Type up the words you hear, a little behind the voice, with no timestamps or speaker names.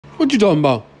What you talking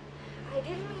about? I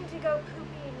didn't mean to go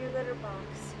poopy in your litter box.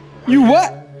 You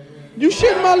what? You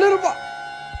shit in my litter box?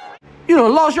 You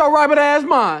done lost your rabbit ass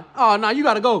mind. Oh, nah, you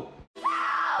gotta go. Help!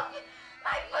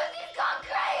 My pussy's gone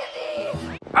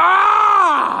crazy!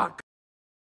 Ah!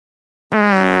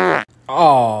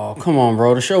 Oh, come on,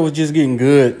 bro. The show was just getting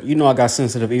good. You know I got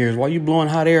sensitive ears. Why you blowing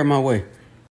hot air my way?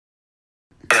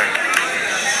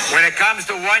 When it comes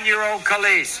to 1-year-old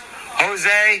Khalees,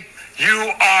 Jose,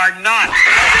 you are not.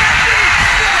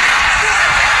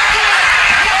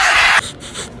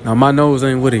 Now, my nose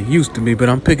ain't what it used to be, but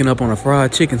I'm picking up on a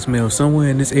fried chicken smell somewhere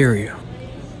in this area.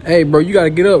 Hey, bro, you gotta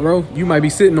get up, bro. You might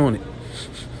be sitting on it.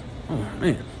 Oh,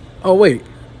 man. Oh, wait.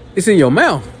 It's in your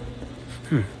mouth.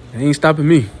 It ain't stopping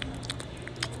me.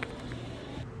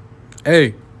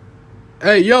 Hey.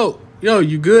 Hey, yo,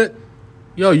 you good?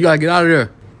 Yo, you gotta get out of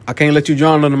there. I can't let you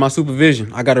drown under my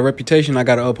supervision. I got a reputation I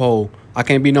gotta uphold. I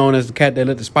can't be known as the cat that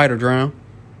let the spider drown.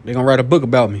 They gonna write a book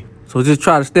about me. So just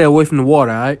try to stay away from the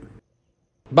water, all right?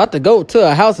 About to go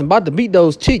to a house and about to beat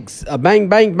those cheeks. A bang,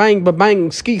 bang, bang,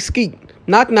 ba-bang, skeet, skeet.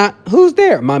 Knock, knock. Who's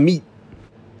there? My meat.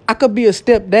 I could be a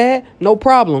stepdad, no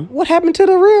problem. What happened to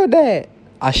the real dad?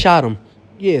 I shot him.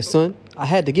 Yeah, son. I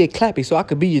had to get clappy so I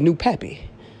could be your new pappy.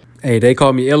 Hey, they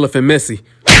call me Elephant Messy.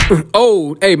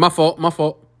 Oh, hey, my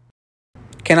fault.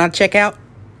 Can I check out?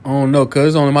 I don't know, cuz.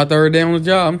 It's only my third day on the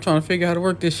job. I'm trying to figure out how to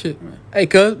work this shit, man. Hey,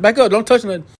 cuz, back up. Don't touch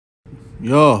nothing.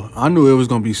 Yo, I knew it was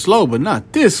going to be slow, but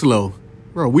not this slow.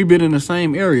 Bro, we been in the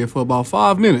same area for about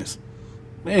 5 minutes.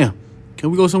 Damn,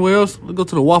 can we go somewhere else? Let's go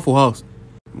to the Waffle House.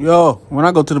 Yo, when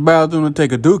I go to the bathroom to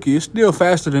take a dookie, it's still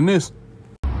faster than this.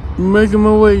 Making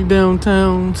my way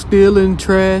downtown, stealing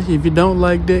trash. If you don't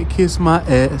like that, kiss my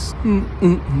ass.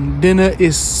 Dinner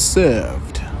is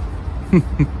served.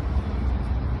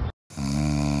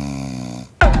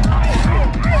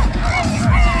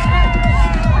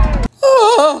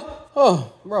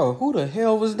 Oh, bro, who the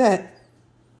hell was that?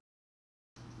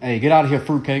 Hey, get out of here,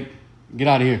 fruitcake. Get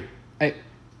out of here.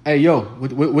 Hey, yo,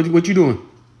 what you doing?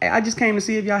 Hey, I just came to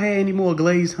see if y'all had any more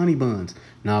glazed honey buns.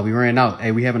 Nah, we ran out.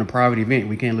 Hey, we having a private event.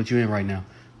 We can't let you in right now.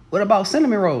 What about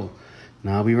cinnamon roll?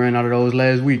 Nah, we ran out of those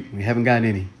last week. We haven't gotten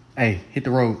any. Hey, hit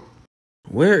the road.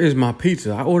 Where is my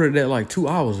pizza? I ordered that like 2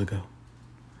 hours ago.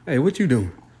 Hey, what you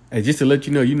doing? Hey, just to let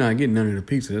you know, you're not getting none of the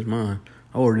pizza. That's mine.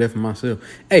 I ordered that for myself.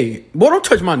 Hey, boy, don't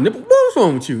touch my nipple. What's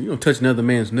wrong with you? You don't touch another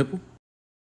man's nipple.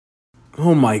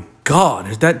 Oh, my God.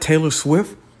 Is that Taylor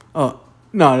Swift? No,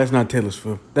 that's not Taylor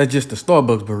Swift. That's just the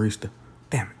Starbucks barista.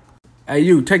 Damn it. Hey,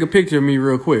 you, take a picture of me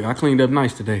real quick. I cleaned up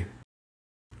nice today.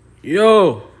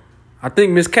 Yo, I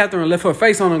think Miss Catherine left her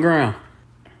face on the ground.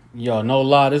 Yo, no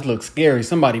lie, this looks scary.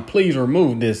 Somebody please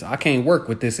remove this. I can't work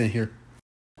with this in here.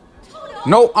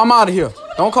 No, I'm out of here.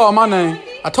 Don't call my name.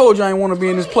 I told you I ain't want to be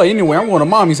in this play. Anyway, I'm going to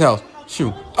mommy's house.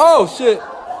 Shoot. Oh, shit.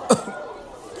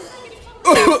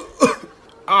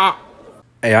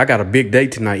 Hey, I got a big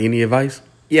date tonight. Any advice?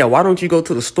 Yeah, why don't you go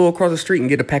to the store across the street and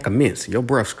get a pack of mints? Your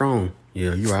breath strong.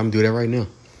 Yeah, you're right. I'm going to do that right now.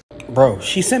 Bro,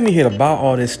 she sent me here to buy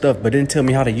all this stuff, but didn't tell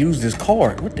me how to use this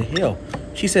card. What the hell?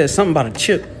 She said something about a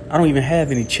chip. I don't even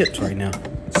have any chips right now.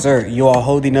 Sir, you are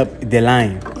holding up the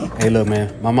line. Hey, look,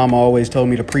 man. My mama always told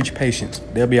me to preach patience.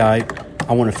 They'll be all right.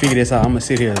 I want to figure this out. I'm going to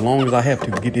sit here as long as I have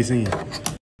to get this in.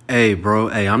 Hey, bro.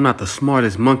 Hey, I'm not the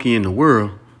smartest monkey in the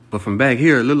world, but from back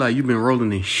here, it look like you've been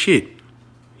rolling in shit.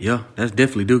 Yeah, that's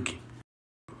definitely Dookie.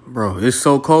 Bro, it's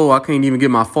so cold, I can't even get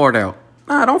my fart out.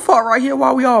 Nah, don't fart right here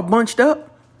while we all bunched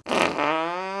up.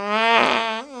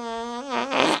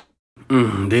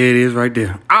 There it is right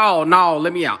there. Oh, no,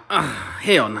 let me out.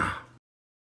 Hell no.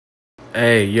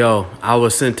 Hey, yo, I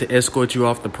was sent to escort you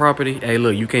off the property. Hey,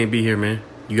 look, you can't be here, man.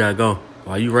 You gotta go.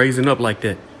 Why you raising up like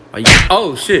that?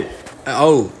 Oh, shit.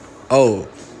 Oh.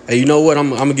 Hey, you know what? I'm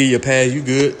gonna give you a pass. You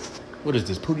good? What is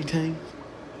this, Pootie Tang?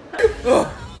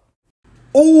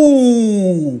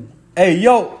 Ooh. Hey,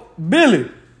 yo, Billy.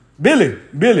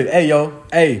 Hey, yo.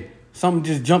 Hey, something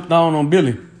just jumped on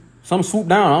Billy. Something swooped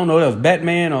down. I don't know if that was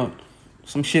Batman or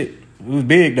some shit. It was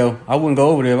big, though. I wouldn't go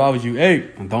over there if I was you.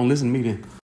 Hey, don't listen to me then.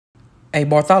 Hey,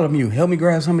 Bartholomew, help me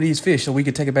grab some of these fish so we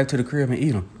can take it back to the crib and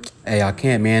eat them. Hey, I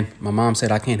can't, man. My mom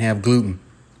said I can't have gluten.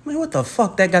 Man, what the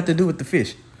fuck that got to do with the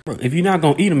fish? Bro, if you're not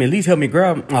going to eat them, at least help me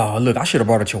grab them. Oh, look, I should have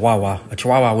brought a chihuahua. A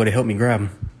chihuahua would have helped me grab them.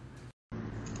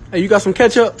 Hey, you got some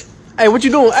ketchup? Hey, what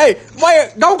you doing? Hey,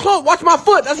 wait, don't close. Watch my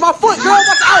foot. That's my foot, girl.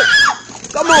 Watch out.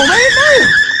 Come on, man.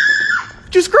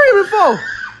 What you screaming for?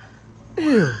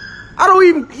 Ew. I don't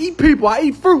even eat people. I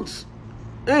eat fruits.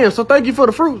 Damn, so thank you for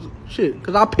the fruits. Shit,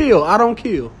 because I peel. I don't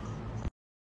kill.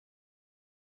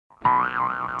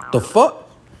 The fuck?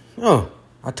 Oh,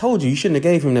 I told you shouldn't have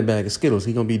gave him that bag of Skittles.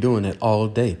 He gonna be doing that all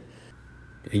day.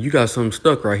 And you got something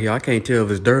stuck right here. I can't tell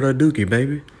if it's dirt or dookie,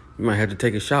 baby. You might have to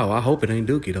take a shower. I hope it ain't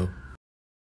dookie, though.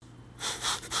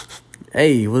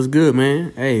 Hey, what's good,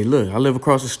 man? Hey, look, I live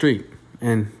across the street.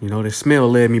 And, you know, the smell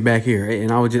led me back here.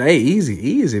 And I was just, hey,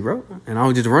 easy, bro. And I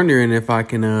was just wondering if I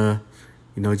can,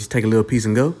 you know, just take a little piece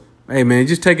and go. Hey, man,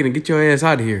 just take it and get your ass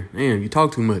out of here. Damn, you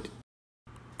talk too much.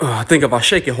 I think if I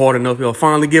shake it hard enough, it'll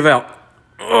finally give out.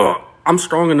 I'm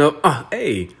strong enough.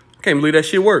 Hey, I can't believe that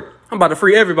shit worked. I'm about to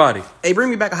free everybody. Hey, bring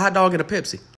me back a hot dog and a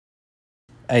Pepsi.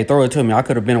 Hey, throw it to me. I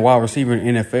could have been a wide receiver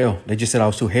in the NFL. They just said I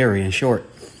was too hairy and short.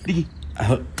 Hey,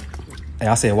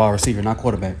 I said wide receiver, not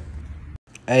quarterback.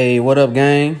 Hey, what up,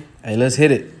 gang? Hey, let's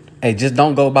hit it. Hey, just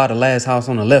don't go by the last house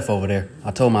on the left over there.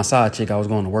 I told my side chick I was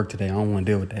going to work today. I don't want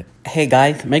to deal with that. Hey,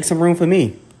 guys, make some room for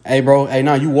me. Hey, bro. Hey,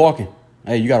 now you walking.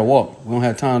 Hey, you got to walk. We don't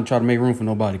have time to try to make room for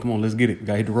nobody. Come on, let's get it. We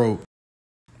got to hit the road.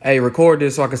 Hey, record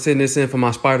this so I can send this in for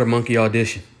my Spider Monkey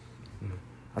audition.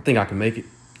 I think I can make it.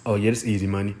 Oh, yeah, this easy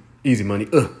money. Easy money.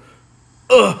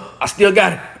 I still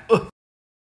got it.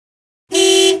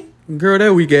 Girl,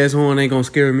 that weak ass horn ain't gonna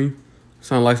scare me.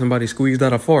 Sound like somebody squeezed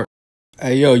out a fart.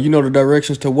 Hey, yo, you know the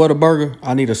directions to Whataburger?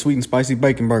 I need a sweet and spicy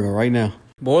bacon burger right now.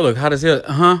 Boy, look, hot as hell.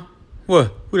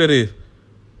 What? Who that is?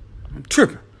 I'm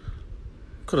tripping.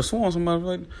 Could have sworn somebody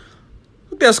like,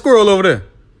 look at that squirrel over there.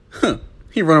 Huh.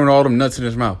 He running with all them nuts in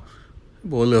his mouth.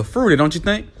 Boy, a little fruity, don't you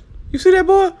think? You see that,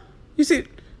 boy? You see?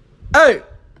 Hey,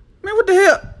 man, what the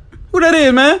hell? Who that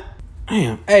is, man?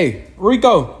 Damn. Hey,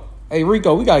 Rico. Hey,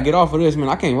 Rico, we got to get off of this, man.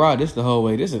 I can't ride this the whole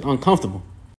way. This is uncomfortable.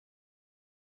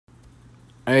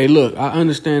 Hey, look, I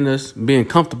understand us being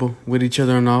comfortable with each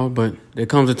other and all, but there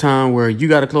comes a time where you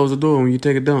got to close the door when you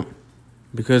take a dump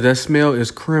because that smell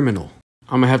is criminal.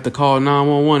 I'm going to have to call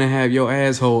 911 and have your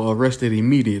asshole arrested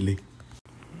immediately.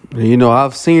 You know,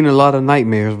 I've seen a lot of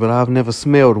nightmares, but I've never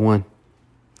smelled one.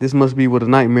 This must be what a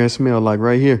nightmare smells like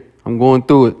right here. I'm going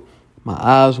through it. My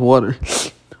eyes water.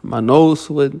 My nose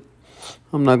sweating.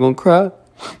 I'm not going to cry.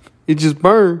 It just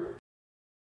burned.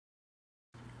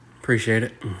 Appreciate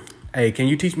it. Hey, can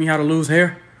you teach me how to lose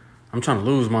hair? I'm trying to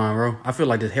lose mine, bro. I feel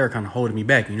like this hair kind of holding me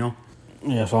back, you know?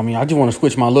 Yeah, so I mean, I just want to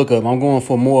switch my look up. I'm going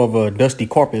for more of a dusty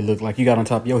carpet look like you got on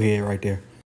top of your head right there.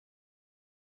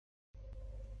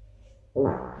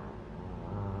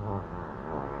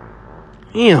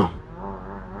 Damn.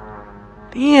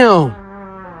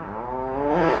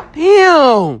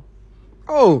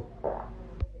 Oh.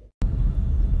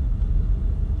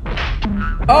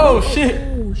 Oh, shit.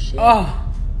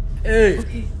 Oh, shit. Hey.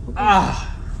 Okay.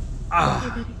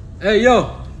 Hey,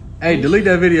 yo. Hey, delete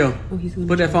that video. Oh, he's gonna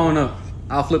put that phone up.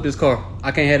 I'll flip this car.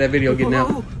 I can't have that video getting out.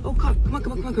 Come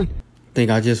on.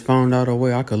 Think I just found out a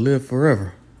way I could live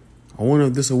forever. I wonder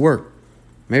if this will work.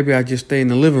 Maybe I just stay in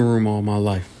the living room all my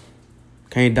life.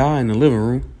 Can't die in the living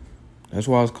room. That's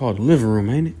why it's called the living room,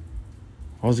 ain't it?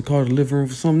 Or was it called the living room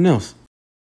for something else?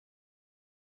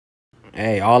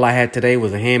 Hey, all I had today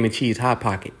was a ham and cheese Hot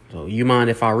Pocket. So you mind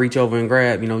if I reach over and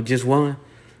grab, just one?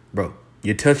 Bro,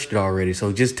 you touched it already,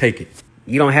 so just take it.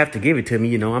 You don't have to give it to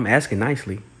me, I'm asking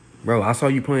nicely. Bro, I saw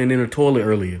you playing in the toilet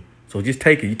earlier. So just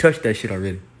take it. You touched that shit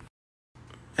already.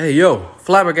 Hey, yo,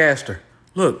 flabbergaster.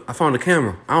 Look, I found a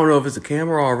camera. I don't know if it's a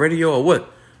camera or a radio or what.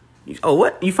 Oh,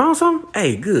 what? You found something?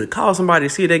 Hey, good. Call somebody to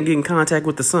see if they can get in contact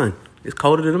with the sun. It's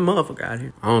colder than a motherfucker out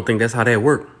here. I don't think that's how that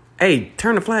works. Hey,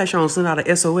 turn the flash on, send out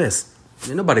a SOS.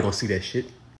 Man, nobody gonna see that shit.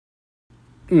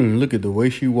 Look at the way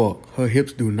she walk. Her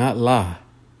hips do not lie.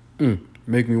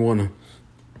 Make me wanna.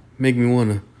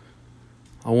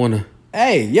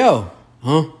 Hey, yo.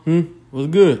 Huh? What's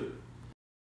good?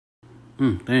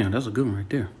 Damn, that's a good one right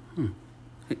there.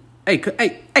 Hey,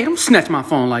 don't snatch my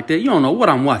phone like that. You don't know what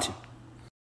I'm watching.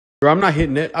 Girl, I'm not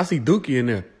hitting that. I see Dookie in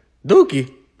there.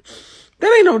 Dookie?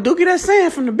 That ain't no Dookie. That's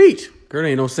sand from the beach. Girl,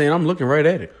 ain't no sand. I'm looking right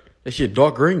at it. That shit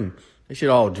dark green. That shit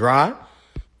all dry.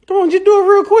 Come on, just do it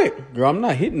real quick. Girl, I'm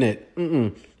not hitting that.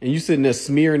 And you sitting there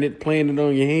smearing it, playing it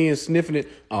on your hands, sniffing it.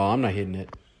 Oh, I'm not hitting that.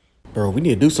 Bro, we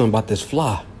need to do something about this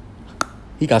fly.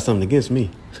 He got something against me.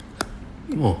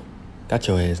 Come on. Got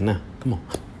your ass now. Come on.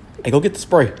 Hey, go get the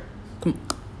spray. Come on.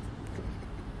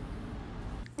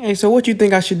 Hey, so what you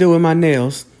think I should do with my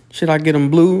nails? Should I get them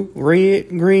blue, red,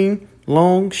 green,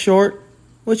 long, short?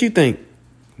 What you think?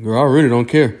 Girl, I really don't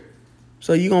care.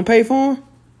 So you gonna pay for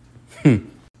them?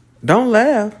 Don't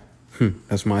laugh.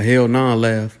 That's my hell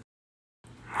non-laugh.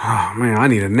 Oh, man, I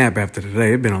need a nap after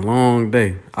today. It's been a long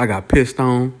day. I got pissed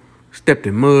on, stepped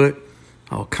in mud,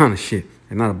 all kind of shit.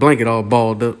 And not a blanket all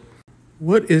balled up.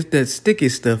 What is that sticky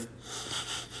stuff?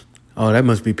 Oh, that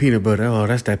must be peanut butter. Oh,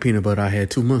 that's that peanut butter I had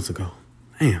 2 months ago.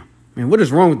 Damn, man, what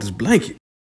is wrong with this blanket?